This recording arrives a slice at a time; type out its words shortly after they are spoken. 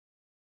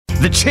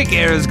The chick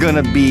era's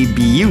gonna be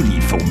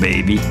beautiful,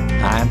 baby.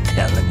 I'm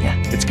telling ya.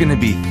 It's gonna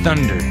be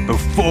thunder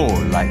before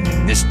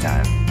lightning this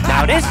time.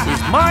 Now this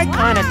is my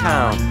kind of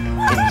town.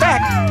 In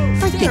fact,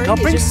 I think I'll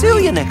bring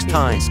Celia next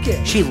time.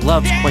 She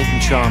loves quaint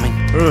and charming.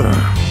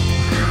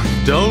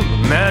 Don't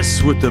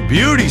mess with the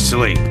beauty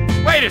sleep.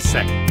 Wait a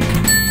second.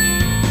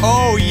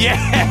 Oh,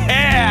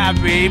 yeah,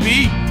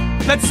 baby.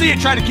 Let's see it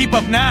try to keep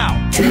up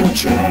now.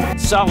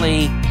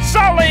 Sully.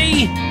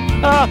 Sully!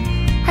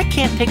 I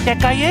can't take that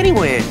guy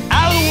anywhere.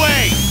 Out of the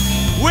way.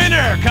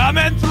 Winner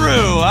coming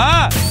through,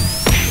 huh?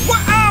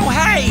 Wow,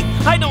 hey!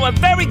 I know a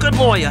very good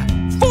lawyer.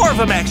 4 of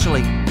them,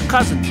 actually.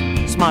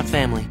 Cousins. Smart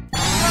family.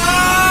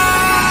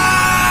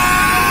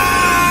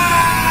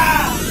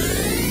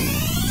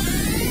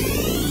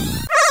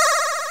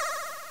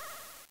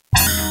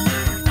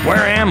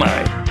 Where am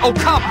I? Oh,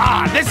 come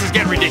on. This is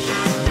getting ridiculous.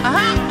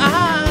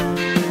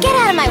 Get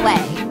out of my way.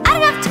 I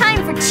don't have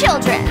time for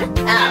children.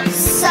 Oh,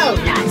 so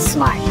not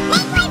smart.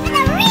 Make way for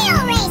the real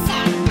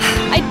racer.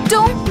 I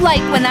don't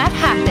like when that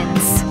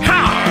happens.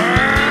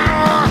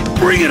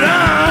 Bring it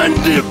on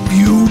if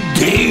you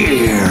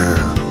dare.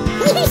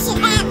 You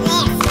should have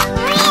this.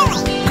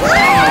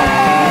 Really?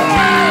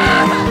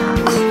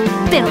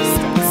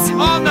 Fiddlesticks.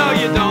 Oh, no,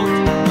 you don't.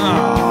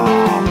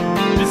 Oh,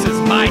 this is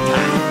my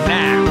time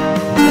now.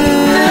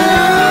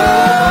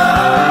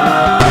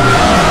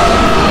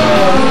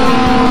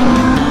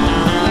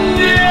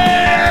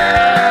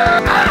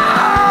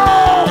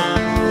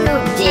 You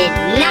did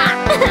not.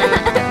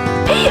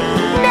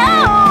 No!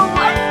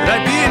 Could I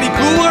be any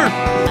cooler?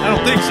 I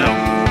don't think so.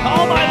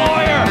 Call my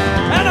lawyer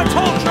and a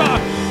tow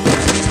truck.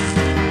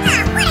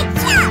 What a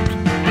joke.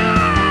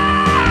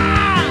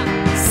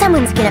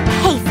 Someone's gonna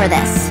pay for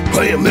this.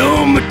 I am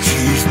El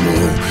Machismo,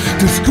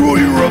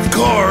 destroyer of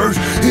cars,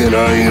 and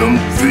I am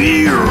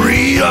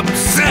very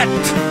upset.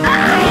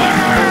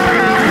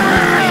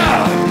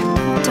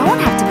 Don't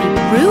have to be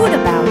rude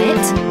about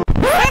it.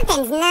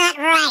 Something's not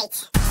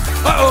right.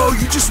 Uh-oh,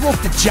 you just woke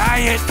the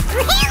giant.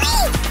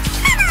 Really?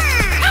 Come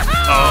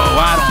on! Oh,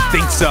 I don't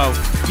think so.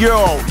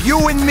 Yo,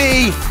 you and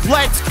me,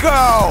 let's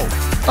go.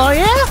 Oh,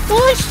 yeah?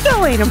 Well, I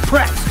still ain't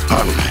impressed.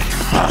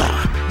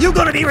 You're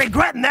gonna be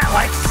regretting that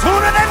like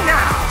sooner than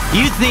now.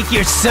 You think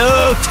you're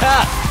so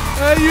tough.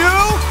 You?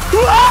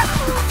 What?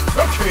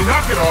 Okay,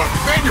 knock it off.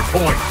 You made your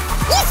point.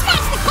 You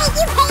scratch the pig,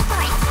 you pay for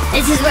it.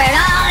 This is where it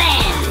all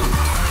ends.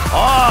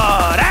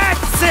 Oh,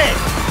 that's it.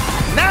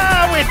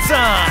 Now it's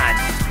on.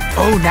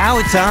 Oh, now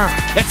it's on.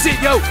 That's it,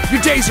 yo.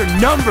 Your days are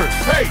numbered.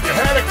 Hey, you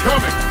had it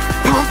coming.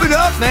 Pump it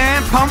up,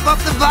 man. Pump up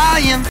the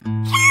volume.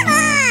 Come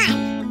on!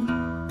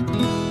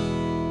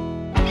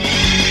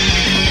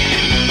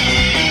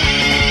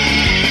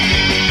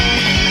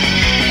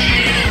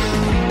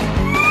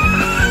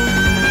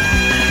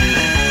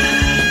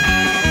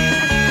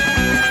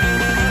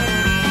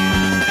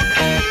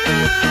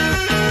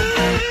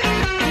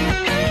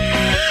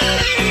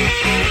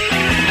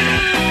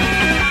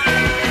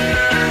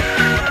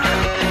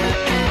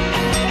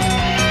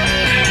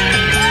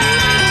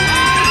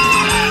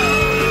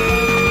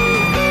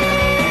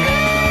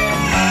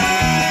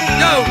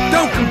 Yo,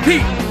 don't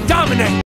compete. Dominate.